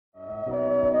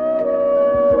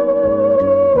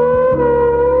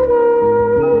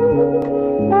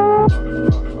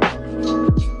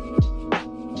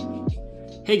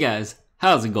Hey guys,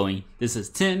 how's it going? This is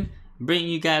Tim, bringing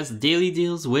you guys Daily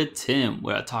Deals with Tim,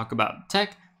 where I talk about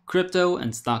tech, crypto,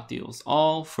 and stock deals,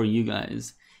 all for you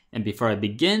guys. And before I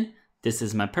begin, this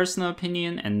is my personal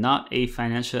opinion and not a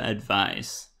financial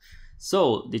advice.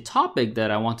 So, the topic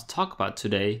that I want to talk about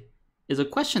today is a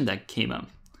question that came up.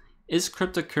 Is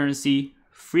cryptocurrency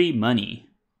free money?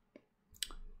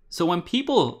 So when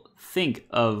people think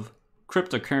of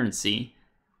cryptocurrency,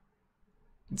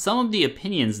 some of the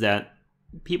opinions that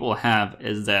people have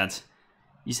is that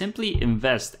you simply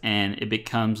invest and it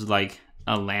becomes like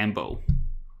a Lambo.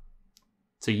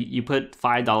 So you put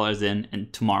 $5 in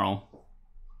and tomorrow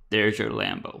there's your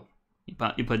Lambo. You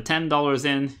put $10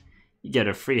 in, you get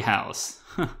a free house.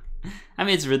 I mean,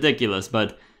 it's ridiculous,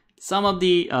 but some of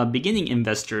the beginning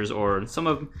investors, or some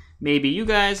of maybe you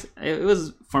guys, it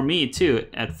was for me too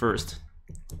at first,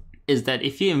 is that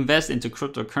if you invest into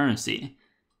cryptocurrency,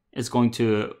 it's going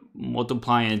to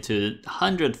multiply into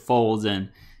 100-folds and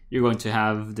you're going to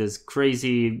have this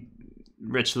crazy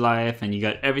rich life and you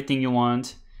got everything you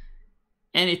want.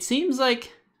 And it seems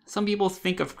like some people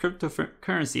think of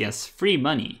cryptocurrency as free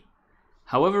money.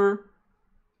 However,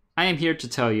 I am here to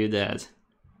tell you that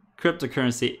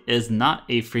cryptocurrency is not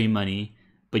a free money,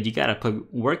 but you gotta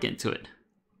put work into it.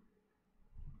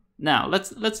 Now,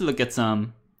 let's look at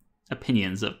some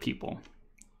opinions of people.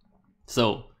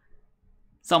 So,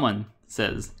 someone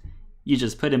says, you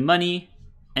just put in money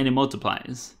and it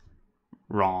multiplies.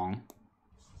 Wrong.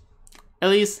 At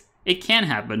least it can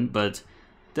happen, but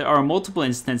there are multiple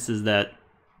instances that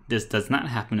this does not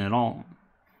happen at all.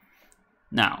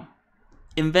 Now,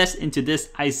 invest into this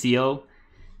ICO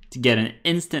to get an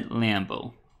instant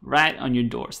Lambo right on your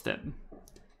doorstep.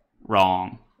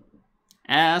 Wrong.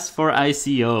 As for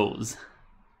ICOs,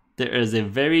 there's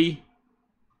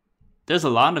a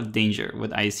lot of danger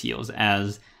with ICOs,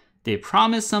 as they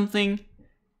promise something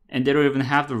and they don't even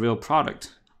have the real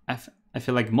product. I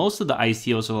feel like most of the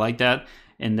ICOs are like that,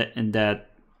 and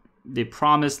that they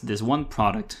promise this one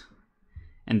product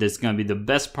and it's going to be the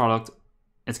best product.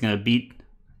 It's going to beat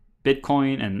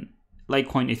Bitcoin and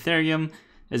Litecoin, Ethereum.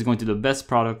 Is going to be the best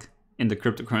product in the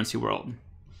cryptocurrency world.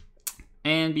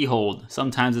 And behold,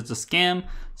 sometimes it's a scam,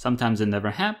 sometimes it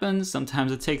never happens,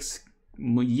 sometimes it takes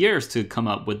years to come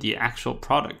up with the actual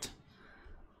product.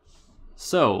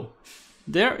 So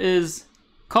there is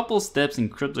a couple steps in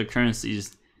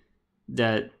cryptocurrencies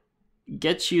that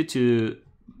get you to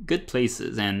good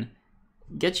places and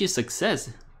get you success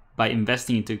by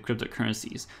investing into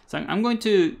cryptocurrencies. So I'm going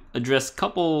to address a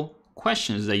couple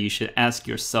questions that you should ask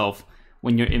yourself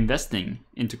when you're investing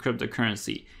into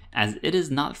cryptocurrency, as it is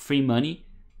not free money,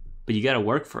 but you gotta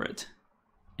work for it.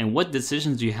 And what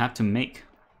decisions do you have to make?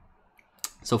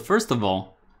 So first of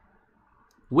all,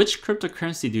 which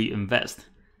cryptocurrency do you invest?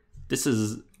 This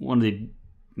is one of the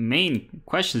main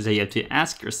questions that you have to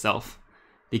ask yourself,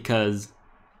 because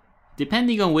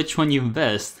depending on which one you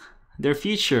invest, their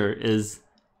future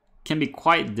can be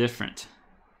quite different.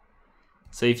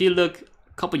 So if you look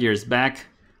a couple years back,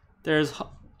 there's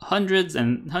hundreds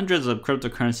and hundreds of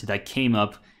cryptocurrency that came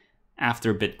up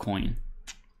after Bitcoin.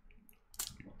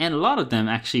 And a lot of them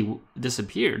actually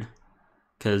disappeared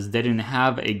because they didn't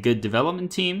have a good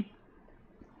development team.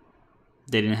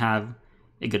 They didn't have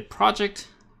a good project.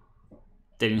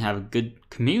 They didn't have a good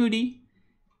community.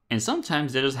 And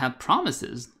sometimes they just had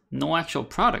promises, no actual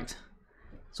product.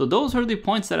 So those are the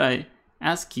points that I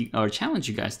ask you or challenge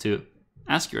you guys to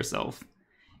ask yourself.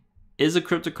 Is a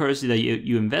cryptocurrency that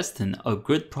you invest in a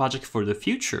good project for the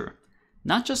future?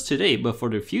 Not just today, but for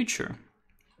the future.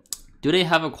 Do they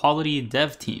have a quality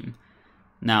dev team?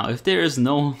 Now, if there is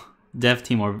no dev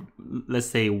team, or let's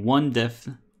say one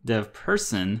dev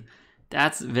person,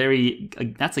 that's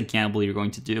a gamble you're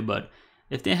going to do. But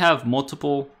if they have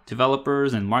multiple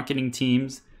developers and marketing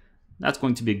teams, that's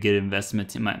going to be a good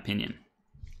investment in my opinion.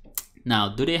 Now,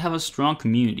 do they have a strong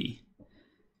community?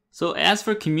 So as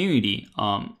for community,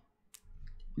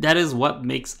 that is what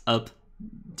makes up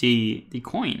the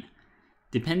coin.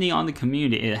 Depending on the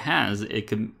community it has, it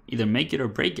can either make it or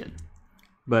break it.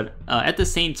 But at the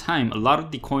same time, a lot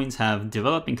of the coins have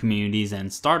developing communities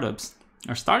and startups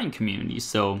are starting communities.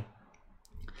 So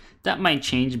that might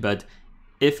change, but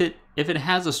if it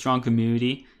has a strong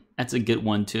community, that's a good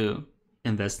one to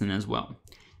invest in as well.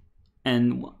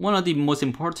 And one of the most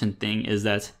important thing is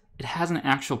that it has an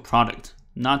actual product,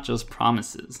 not just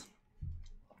promises.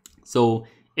 So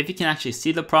if you can actually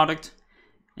see the product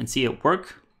and see it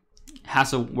work,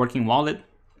 has a working wallet,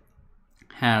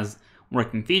 has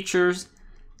working features,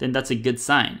 then that's a good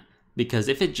sign. Because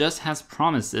if it just has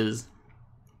promises,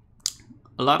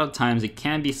 a lot of times it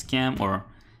can be scam, or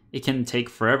it can take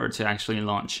forever to actually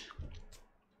launch.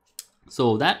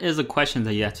 So that is a question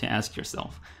that you have to ask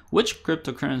yourself. Which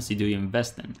cryptocurrency do you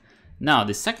invest in? Now,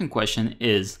 the second question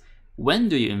is, when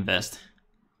do you invest?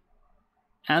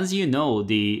 As you know,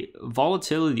 the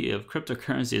volatility of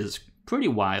cryptocurrency is pretty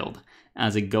wild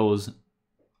as it goes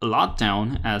a lot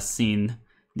down, as seen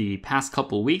the past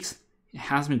couple weeks. It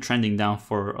has been trending down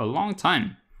for a long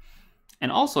time.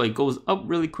 And also it goes up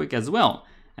really quick as well,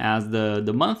 as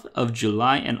the month of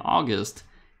July and August,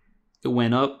 it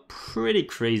went up pretty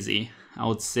crazy. I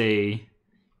would say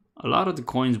a lot of the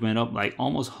coins went up like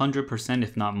almost 100%,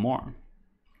 if not more.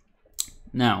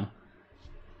 Now,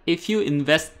 if you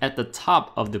invest at the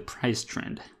top of the price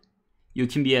trend, you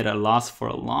can be at a loss for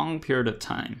a long period of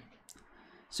time.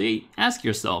 So you ask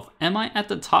yourself, am I at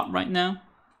the top right now?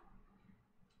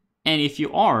 And if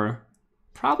you are,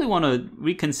 probably want to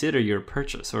reconsider your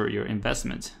purchase or your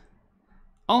investment.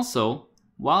 Also,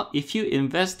 if you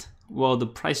invest while the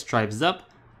price drives up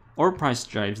or price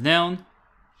drives down,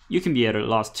 you can be at a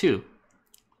loss too.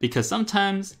 Because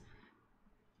sometimes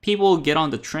people get on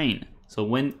the train.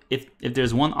 So if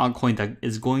there's one altcoin that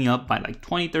is going up by like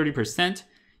 20-30%,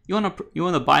 you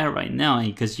wanna buy it right now,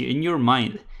 because in your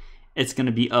mind it's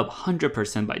gonna be up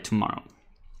 100% by tomorrow.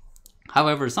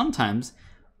 However, sometimes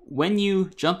when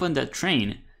you jump on that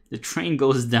train, the train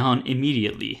goes down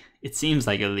immediately. It seems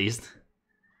like, at least.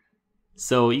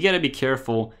 So you gotta be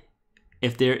careful.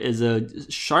 If there is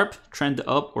a sharp trend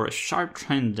up or a sharp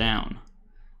trend down,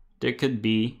 there could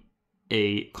be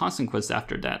a consequence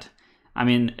after that. I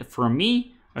mean, for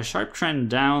me, a sharp trend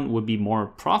down would be more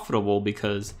profitable,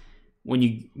 because when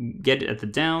you get it at the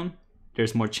down,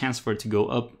 there's more chance for it to go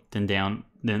up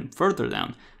than further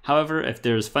down. However, if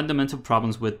there's fundamental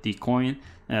problems with the coin,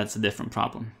 that's a different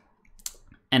problem.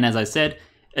 And as I said,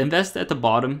 invest at the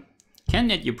bottom can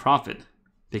net you profit,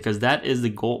 because that is the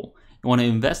goal. You want to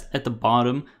invest at the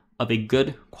bottom of a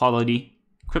good quality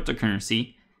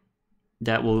cryptocurrency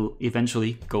that will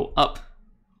eventually go up,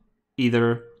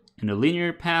 either in a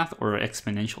linear path or an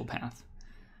exponential path.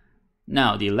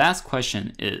 Now, the last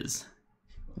question is,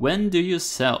 when do you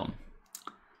sell?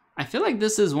 I feel like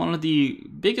this is one of the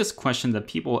biggest questions that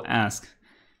people ask,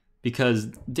 because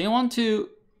they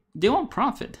want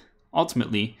profit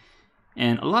ultimately.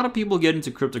 And a lot of people get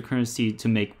into cryptocurrency to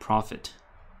make profit.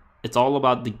 It's all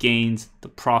about the gains, the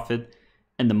profit,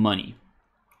 and the money.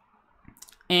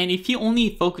 And if you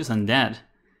only focus on that,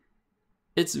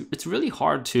 it's really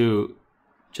hard to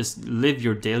just live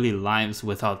your daily lives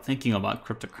without thinking about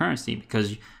cryptocurrency,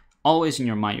 because always in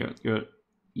your mind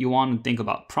you want to think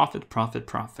about profit, profit,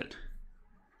 profit.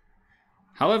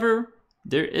 However,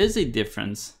 there is a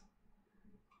difference,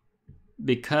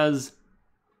 because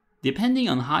depending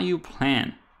on how you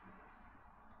plan,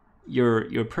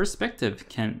 your perspective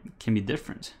can be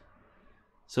different.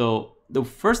 So the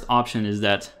first option is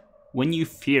that when you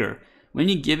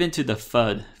give into the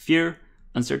FUD, fear,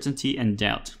 uncertainty, and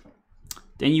doubt,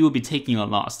 then you will be taking a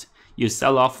loss. You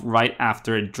sell off right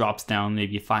after it drops down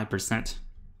maybe 5%.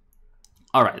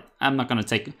 All right, I'm not gonna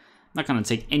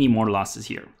take any more losses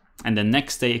here. And the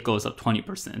next day it goes up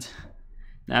 20%.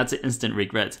 That's an instant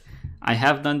regret. I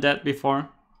have done that before.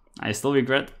 I still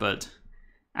regret, but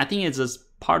I think it's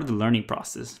just part of the learning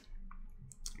process.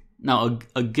 Now,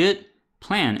 a good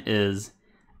plan is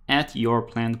at your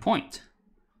planned point.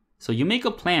 So you make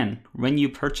a plan when you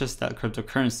purchase that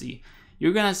cryptocurrency.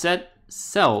 You're gonna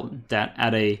sell that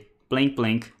at a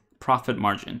blank profit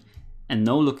margin and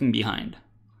no looking behind.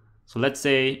 So let's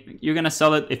say you're gonna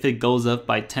sell it if it goes up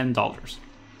by $10.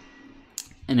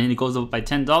 And then it goes up by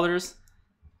 $10,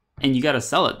 and you gotta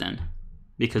sell it then,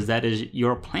 because that is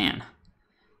your plan.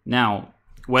 Now,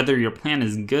 whether your plan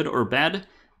is good or bad,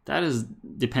 that is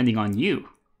depending on you.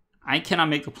 I cannot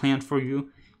make the plan for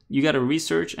you. You gotta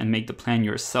research and make the plan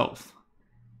yourself.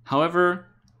 However,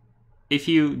 if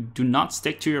you do not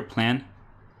stick to your plan,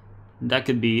 that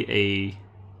could be a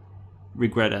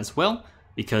regret as well,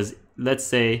 because let's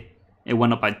say it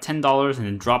went up by $10 and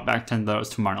then dropped back $10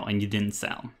 tomorrow and you didn't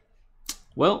sell.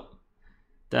 Well,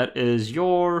 that is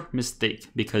your mistake,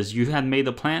 because you had made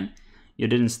a plan, you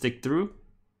didn't stick through,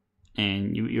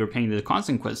 and you're paying the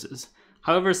consequences.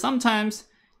 However, sometimes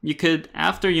you could,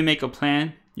 after you make a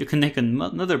plan, you can make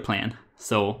another plan.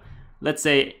 So let's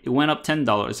say it went up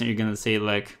 $10 and you're gonna say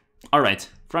like, all right,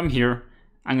 from here,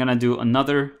 I'm gonna do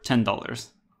another $10.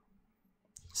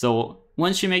 So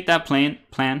once you make that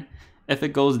plan, if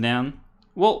it goes down,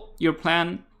 well, your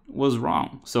plan was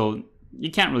wrong. So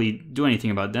you can't really do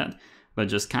anything about that, but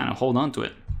just kind of hold on to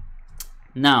it.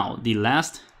 Now, the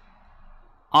last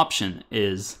option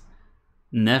is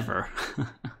never,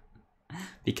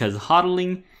 because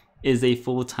hodling is a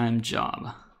full-time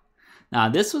job. Now,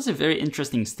 this was a very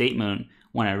interesting statement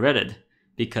when I read it,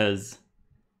 because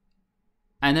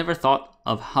I never thought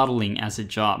of hodling as a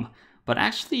job, but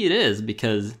actually it is,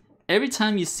 because every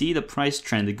time you see the price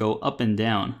trend go up and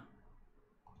down,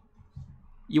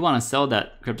 you want to sell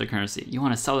that cryptocurrency. You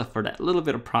want to sell it for that little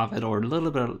bit of profit or a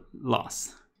little bit of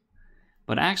loss.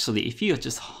 But actually, if you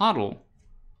just hodl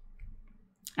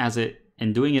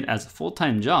and doing it as a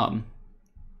full-time job,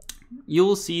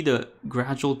 you'll see the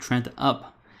gradual trend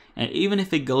up. And even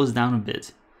if it goes down a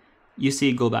bit, you see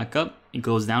it go back up, it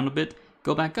goes down a bit,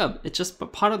 go back up. It's just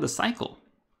part of the cycle.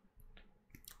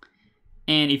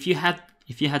 And if you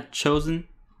had chosen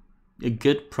a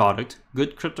good product,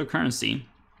 good cryptocurrency,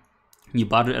 you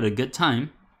bought it at a good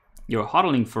time, you're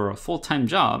hodling for a full-time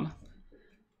job,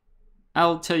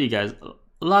 I'll tell you guys,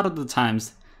 a lot of the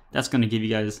times that's going to give you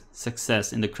guys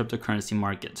success in the cryptocurrency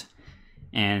market.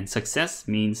 And success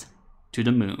means to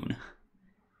the moon.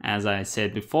 As I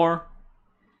said before,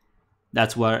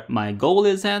 that's where my goal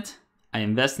is at. I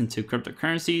invest into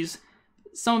cryptocurrencies,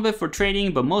 some of it for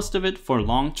trading, but most of it for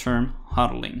long-term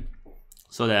hodling,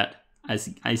 so that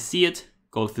I see it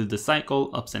go through the cycle,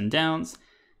 ups and downs.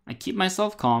 I keep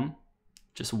myself calm,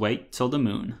 just wait till the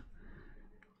moon.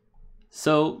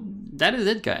 So that is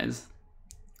it, guys.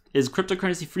 Is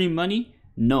cryptocurrency free money?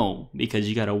 No, because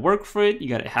you gotta work for it, you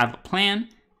gotta have a plan,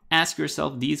 ask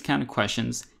yourself these kind of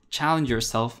questions, challenge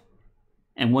yourself,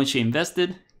 and once you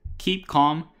invested, keep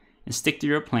calm and stick to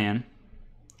your plan,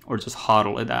 or just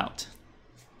hodl it out.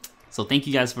 So thank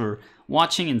you guys for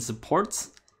watching and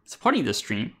supporting this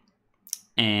stream.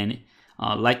 And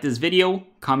like this video,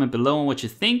 comment below on what you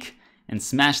think, and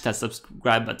smash that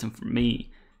subscribe button for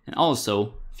me. And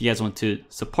also, if you guys want to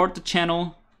support the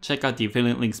channel, check out the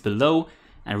affiliate links below.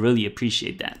 I really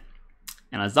appreciate that.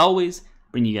 And as always,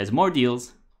 bring you guys more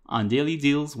deals on Daily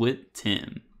Deals with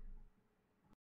Tim.